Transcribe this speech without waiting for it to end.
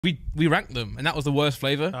We ranked them, and that was the worst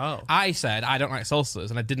flavour. Oh. I said I don't like Seltzers,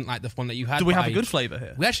 and I didn't like the one that you had. Do we have a good flavour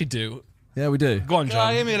here? We actually do. Yeah, we do. Go on,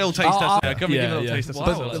 John. Give me a little taste test. Give me a little taste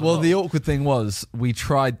test. Well, the awkward thing was we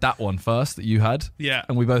tried that one first that you had. Yeah.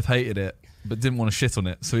 And we both hated it, but didn't want to shit on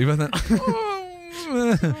it. So we went,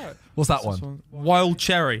 what's that one? Wild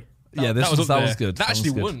cherry. Yeah, that was good. That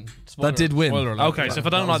actually won. That did win. Okay, so if I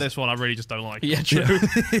don't like this one, I really just don't like it. Yeah, true.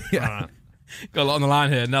 Yeah. All right. Got a lot on the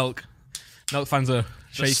line here. Nelk fans are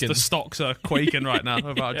shaking. The stocks are quaking right now.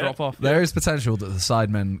 About to drop off. There is potential that the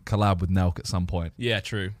Sidemen collab with Nelk at some point. Yeah,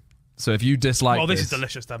 true. So if you dislike this is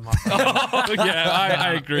delicious then, Mark. Yeah,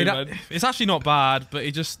 I agree, man. It's actually not bad, but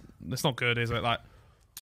it's not good, is it? Like,